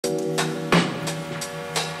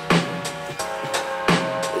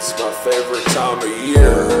my favorite time of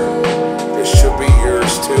year. It should be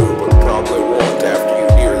yours too, but probably won't after you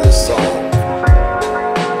hear this song.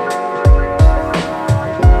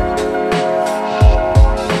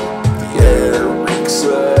 The air reeks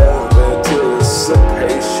of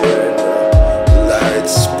anticipation.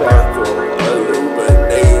 Lights sparkle,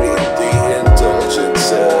 illuminating the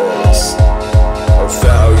indulgences.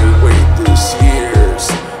 Evaluate this year's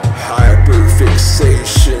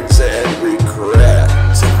hyperfixations and regret.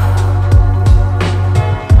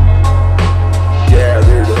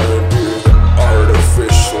 Gathered under the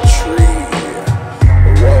artificial tree.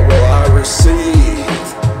 What will I receive?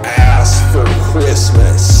 Ask for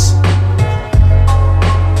Christmas.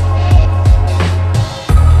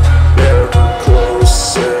 Never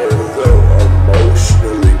closer, though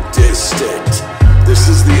emotionally distant. This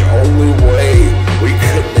is the only way we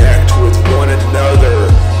connect with one another.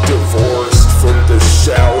 Divorced from the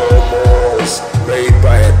shallow morals made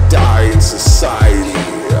by a dying society.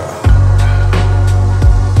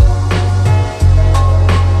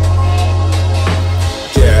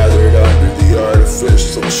 Gathered under the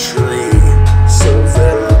artificial tree, so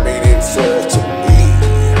very meaningful to me.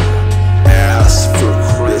 Ask for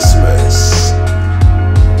Christmas,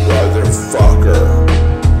 motherfucker.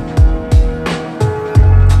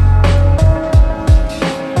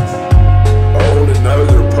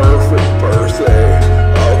 Another perfect birthday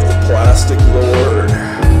of the plastic lord.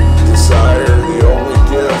 Desire the only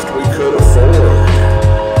gift we could afford.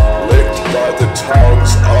 Licked by the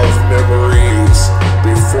tongues of memories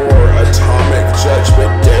before atomic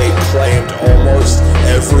judgment day claimed almost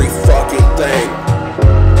every fucking thing.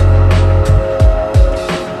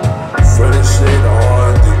 Finishing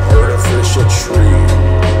on the artificial tree.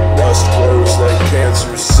 Lust grows like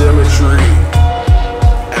cancer symmetry.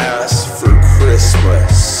 Ask for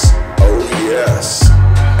Christmas. Oh yes,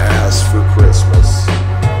 ask for Christmas.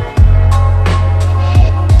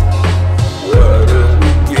 What are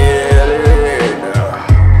we getting?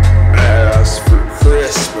 Ask for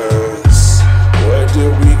Christmas. What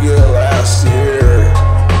did we get last year?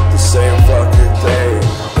 The same fucking thing.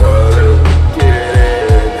 What are we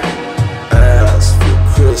getting? Ask for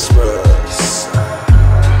Christmas.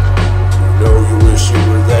 You know you wish you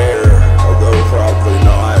were there, although probably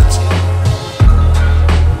not.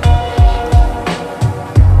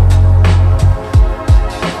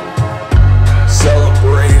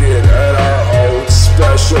 Celebrated at our own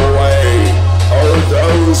special way. Oh,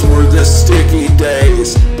 those were the sticky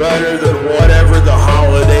days. Better than whatever the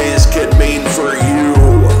holidays can mean for you.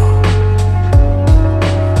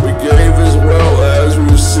 We gave as well as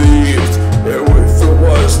received. If it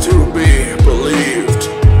was to be believed.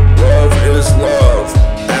 Love is love.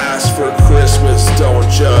 Ask for Christmas, don't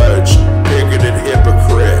judge. Bigoted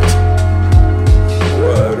hypocrite.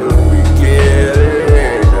 What are we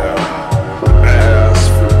getting? Ask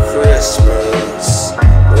for Christmas.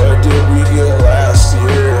 What did we get last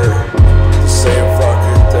year? The same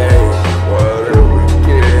fucking thing. What are we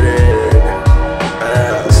getting?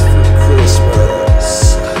 Ask for Christmas.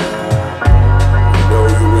 You know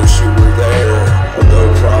you wish you were there,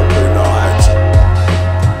 although probably not.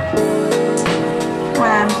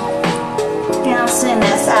 Bouncing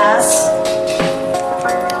this ass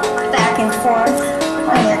back and forth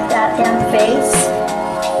on your goddamn face.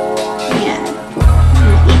 Yeah, I'm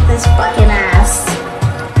gonna eat this fucking ass.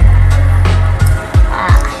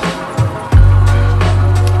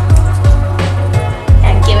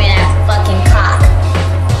 And give me that fucking cock.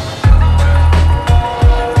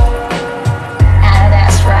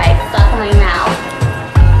 That's right, fuck my mouth.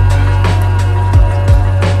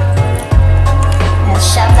 And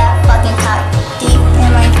shove that fucking cock deep in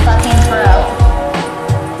my fucking throat.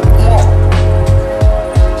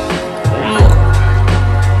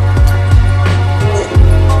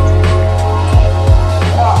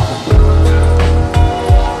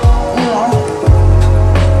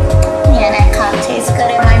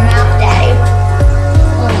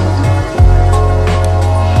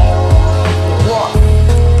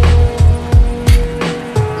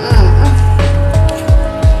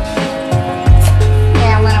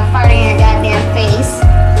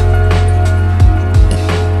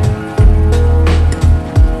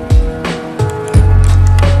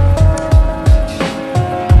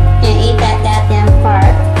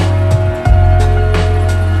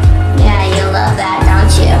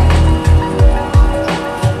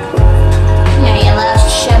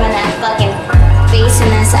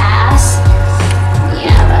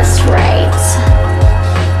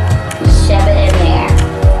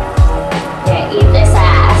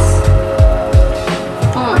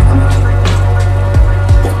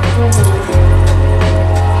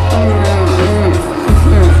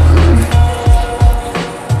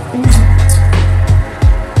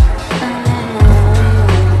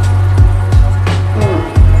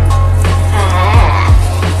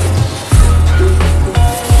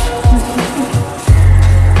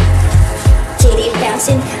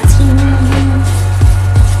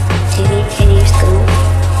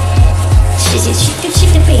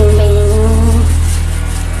 Shitty bing bing.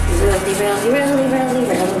 Really, really, really, really,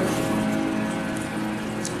 really.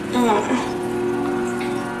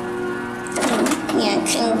 Yeah,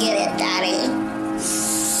 couldn't get it, Daddy.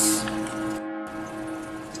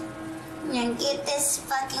 Yeah, get this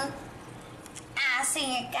fucking ass in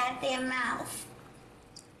your goddamn mouth.